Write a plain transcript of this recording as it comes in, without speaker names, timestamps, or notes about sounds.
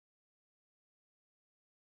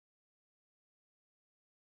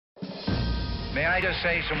May I just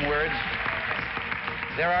say some words?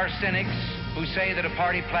 There are cynics who say that a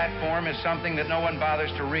party platform is something that no one bothers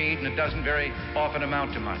to read and it doesn't very often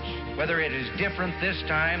amount to much. Whether it is different this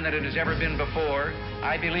time than it has ever been before,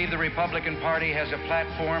 I believe the Republican Party has a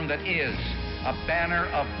platform that is a banner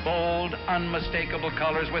of bold, unmistakable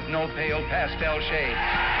colors with no pale pastel shades.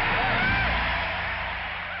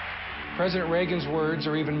 President Reagan's words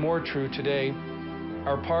are even more true today.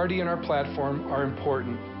 Our party and our platform are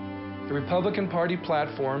important. The Republican Party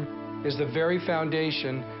platform is the very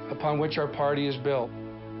foundation upon which our party is built.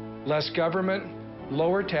 Less government,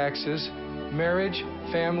 lower taxes, marriage,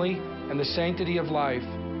 family, and the sanctity of life.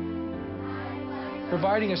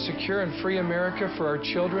 Providing a secure and free America for our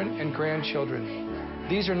children and grandchildren.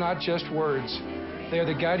 These are not just words. They are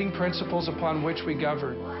the guiding principles upon which we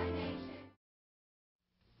govern.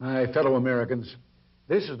 My fellow Americans,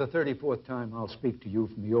 this is the 34th time I'll speak to you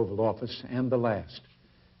from the Oval Office, and the last.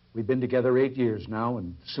 We've been together 8 years now,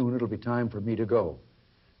 and soon it'll be time for me to go.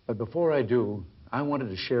 But before I do, I wanted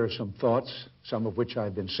to share some thoughts, some of which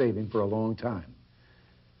I've been saving for a long time.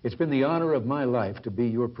 It's been the honor of my life to be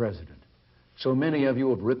your president. So many of you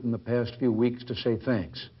have written the past few weeks to say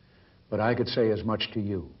thanks, but I could say as much to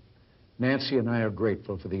you. Nancy and I are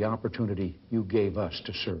grateful for the opportunity you gave us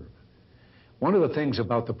to serve. One of the things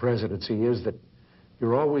about the presidency is that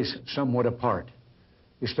you're always somewhat apart.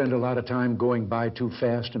 You spend a lot of time going by too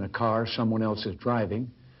fast in a car someone else is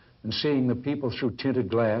driving and seeing the people through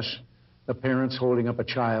tinted glass, the parents holding up a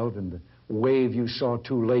child and the wave you saw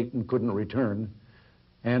too late and couldn't return.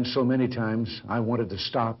 And so many times I wanted to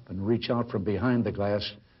stop and reach out from behind the glass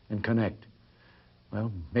and connect.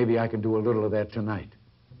 Well, maybe I can do a little of that tonight.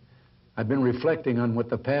 I've been reflecting on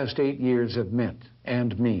what the past 8 years have meant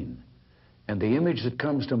and mean. And the image that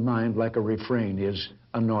comes to mind like a refrain is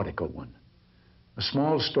a nautical one. A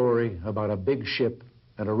small story about a big ship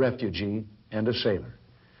and a refugee and a sailor.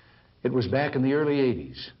 It was back in the early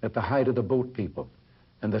 80s, at the height of the boat people,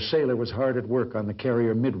 and the sailor was hard at work on the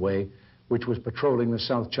carrier Midway, which was patrolling the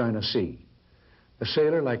South China Sea. The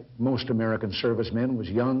sailor, like most American servicemen, was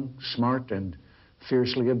young, smart, and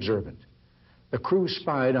fiercely observant. The crew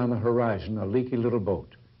spied on the horizon a leaky little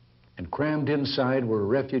boat, and crammed inside were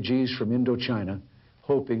refugees from Indochina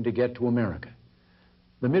hoping to get to America.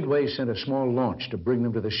 The Midway sent a small launch to bring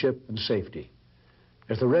them to the ship in safety.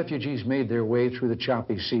 As the refugees made their way through the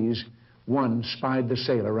choppy seas, one spied the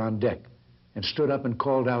sailor on deck and stood up and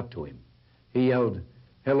called out to him. He yelled,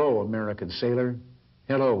 "Hello, American sailor.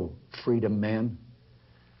 Hello, freedom man."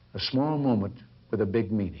 A small moment with a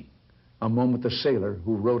big meaning. A moment the sailor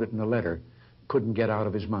who wrote it in a letter couldn't get out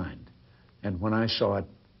of his mind. And when I saw it,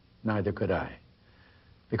 neither could I.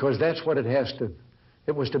 Because that's what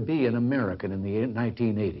it was to be an American in the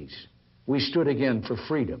 1980s. We stood again for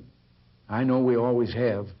freedom. I know we always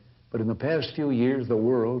have, but in the past few years, the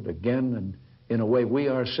world, again, and in a way we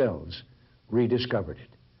ourselves, rediscovered it.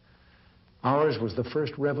 Ours was the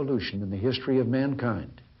first revolution in the history of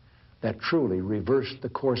mankind that truly reversed the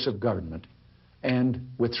course of government, and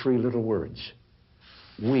with 3 little words: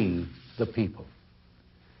 we the people.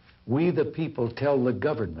 We the people tell the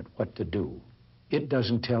government what to do. It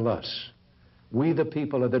doesn't tell us. We the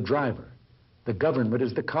people are the driver. The government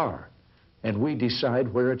is the car. And we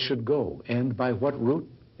decide where it should go and by what route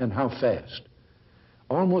and how fast.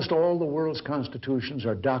 Almost all the world's constitutions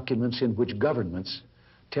are documents in which governments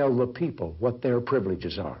tell the people what their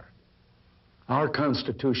privileges are. Our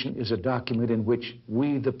Constitution is a document in which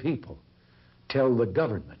we the people tell the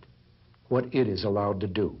government what it is allowed to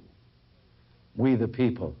do. We the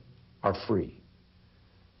people are free.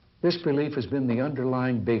 This belief has been the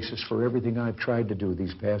underlying basis for everything I've tried to do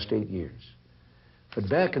these past 8 years. But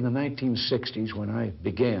back in the 1960s, when I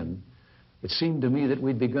began, it seemed to me that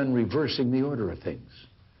we'd begun reversing the order of things.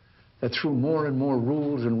 That through more and more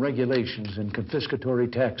rules and regulations and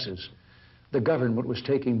confiscatory taxes, the government was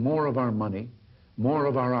taking more of our money, more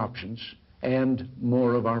of our options, and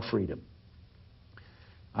more of our freedom.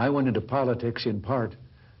 I went into politics in part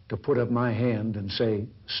to put up my hand and say,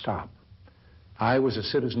 stop. I was a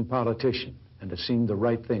citizen politician, and it seemed the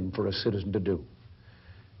right thing for a citizen to do.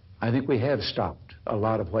 I think we have stopped a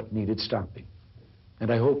lot of what needed stopping.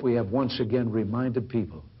 And I hope we have once again reminded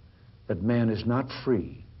people that man is not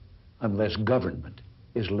free unless government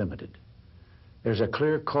is limited. There's a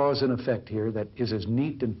clear cause and effect here that is as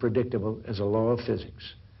neat and predictable as a law of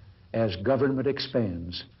physics. As government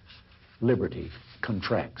expands, liberty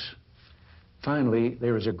contracts. Finally,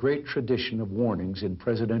 there is a great tradition of warnings in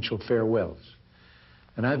presidential farewells.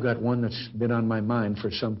 And I've got one that's been on my mind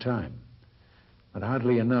for some time. But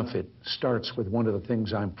oddly enough, it starts with one of the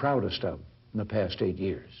things I'm proudest of in the past 8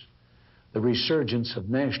 years. The resurgence of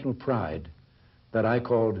national pride that I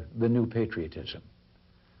called the new patriotism.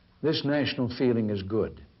 This national feeling is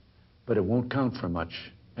good, but it won't count for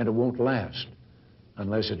much, and it won't last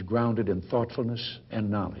unless it's grounded in thoughtfulness and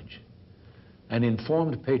knowledge. An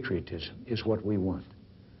informed patriotism is what we want.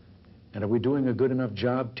 And are we doing a good enough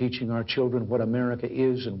job teaching our children what America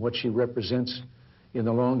is and what she represents in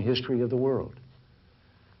the long history of the world?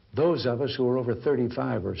 Those of us who are over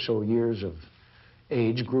 35 or so years of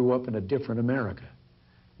age grew up in a different America.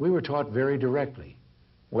 We were taught very directly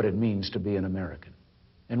what it means to be an American.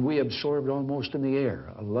 And we absorbed almost in the air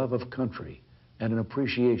a love of country and an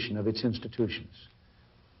appreciation of its institutions.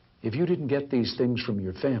 If you didn't get these things from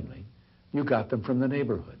your family, you got them from the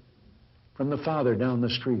neighborhood, from the father down the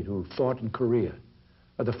street who fought in Korea,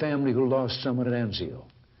 or the family who lost someone at Anzio.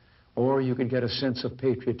 Or you could get a sense of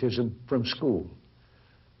patriotism from school.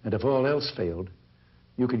 And if all else failed,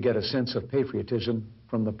 you could get a sense of patriotism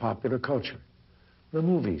from the popular culture. The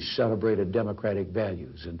movies celebrated democratic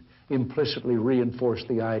values and implicitly reinforced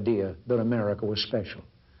the idea that America was special.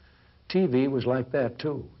 TV was like that,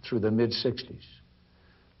 too, through the mid-60s.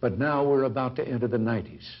 But now we're about to enter the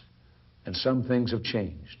 90s, and some things have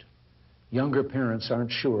changed. Younger parents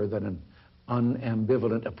aren't sure that an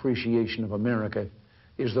unambivalent appreciation of America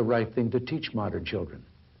is the right thing to teach modern children.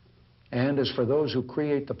 And as for those who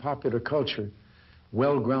create the popular culture,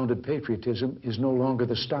 well-grounded patriotism is no longer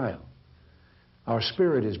the style. Our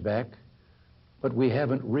spirit is back, but we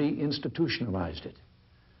haven't re-institutionalized it.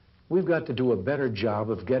 We've got to do a better job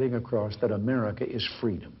of getting across that America is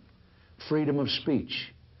freedom. Freedom of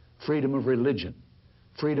speech, freedom of religion,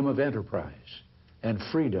 freedom of enterprise, and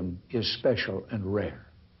freedom is special and rare.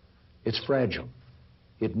 It's fragile.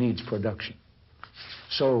 It needs production.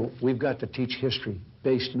 So we've got to teach history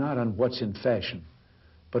based not on what's in fashion,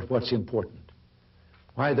 but what's important.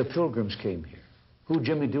 Why the Pilgrims came here, who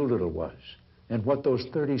Jimmy Doolittle was, and what those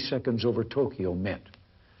 30 seconds over Tokyo meant.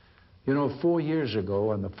 You know, 4 years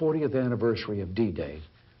ago, on the 40th anniversary of D-Day,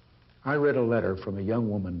 I read a letter from a young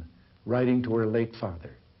woman writing to her late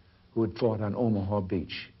father, who had fought on Omaha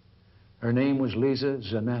Beach. Her name was Lisa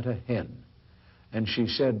Zanata Henn, and she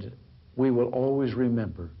said, "We will always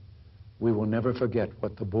remember. We will never forget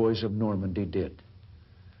what the boys of Normandy did."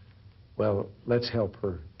 Well, let's help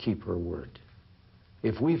her keep her word.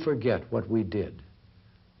 If we forget what we did,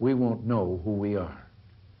 we won't know who we are.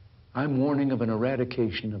 I'm warning of an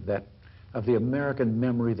eradication of the American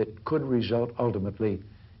memory that could result ultimately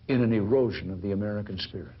in an erosion of the American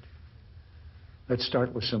spirit. Let's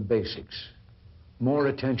start with some basics. More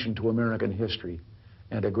attention to American history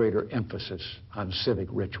and a greater emphasis on civic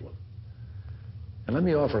ritual. And let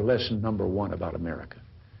me offer lesson number 1 about America.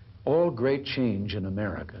 All great change in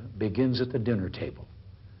America begins at the dinner table.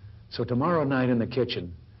 So tomorrow night in the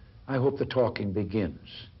kitchen, I hope the talking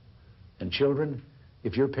begins. And children,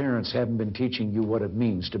 if your parents haven't been teaching you what it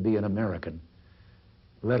means to be an American,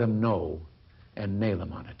 let them know and nail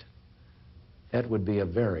them on it. That would be a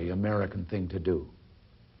very American thing to do.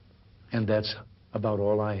 And that's about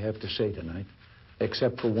all I have to say tonight,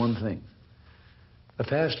 except for one thing. The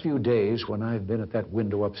past few days, when I've been at that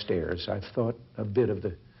window upstairs, I've thought a bit of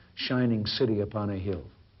the shining city upon a hill.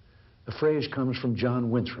 The phrase comes from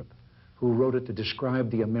John Winthrop, who wrote it to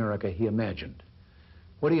describe the America he imagined.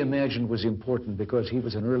 What he imagined was important because he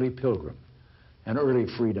was an early pilgrim, an early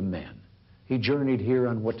freedom man. He journeyed here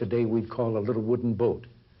on what today we'd call a little wooden boat.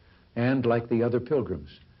 And like the other pilgrims,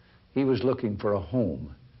 he was looking for a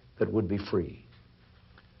home that would be free.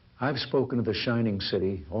 I've spoken of the shining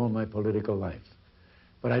city all my political life,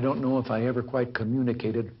 but I don't know if I ever quite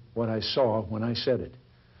communicated what I saw when I said it.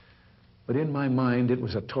 But in my mind, it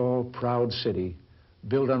was a tall, proud city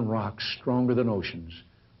built on rocks stronger than oceans,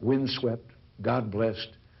 windswept, God-blessed,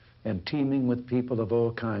 and teeming with people of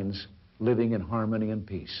all kinds living in harmony and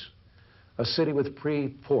peace. A city with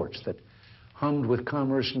ports that hummed with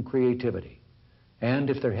commerce and creativity.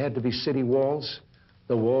 And if there had to be city walls,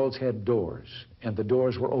 the walls had doors, and the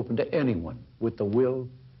doors were open to anyone with the will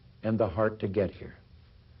and the heart to get here.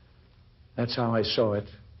 That's how I saw it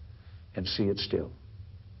and see it still.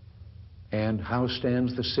 And how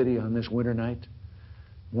stands the city on this winter night?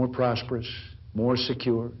 More prosperous, more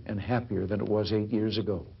secure, and happier than it was 8 years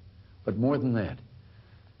ago. But more than that,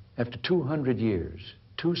 after 200 years,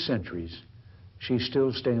 2 centuries, she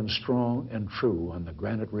still stands strong and true on the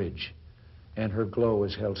granite ridge, and her glow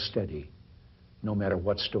is held steady no matter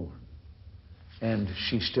what storm. And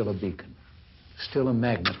she's still a beacon, still a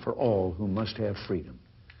magnet for all who must have freedom,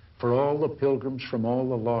 for all the pilgrims from all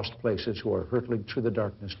the lost places who are hurtling through the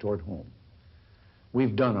darkness toward home.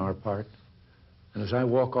 We've done our part, and as I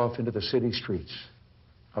walk off into the city streets,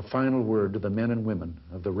 a final word to the men and women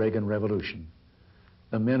of the Reagan Revolution.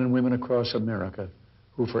 the men and women across America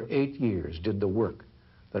who for 8 years did the work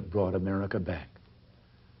that brought America back.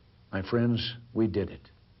 My friends, we did it.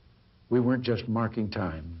 We weren't just marking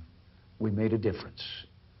time. We made a difference.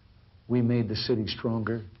 We made the city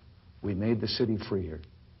stronger. We made the city freer.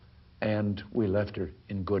 And we left her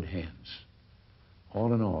in good hands.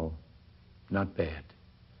 All in all, not bad.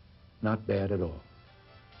 Not bad at all.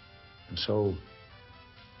 And so,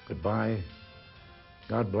 goodbye.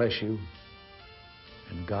 God bless you.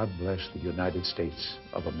 And God bless the United States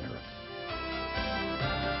of America.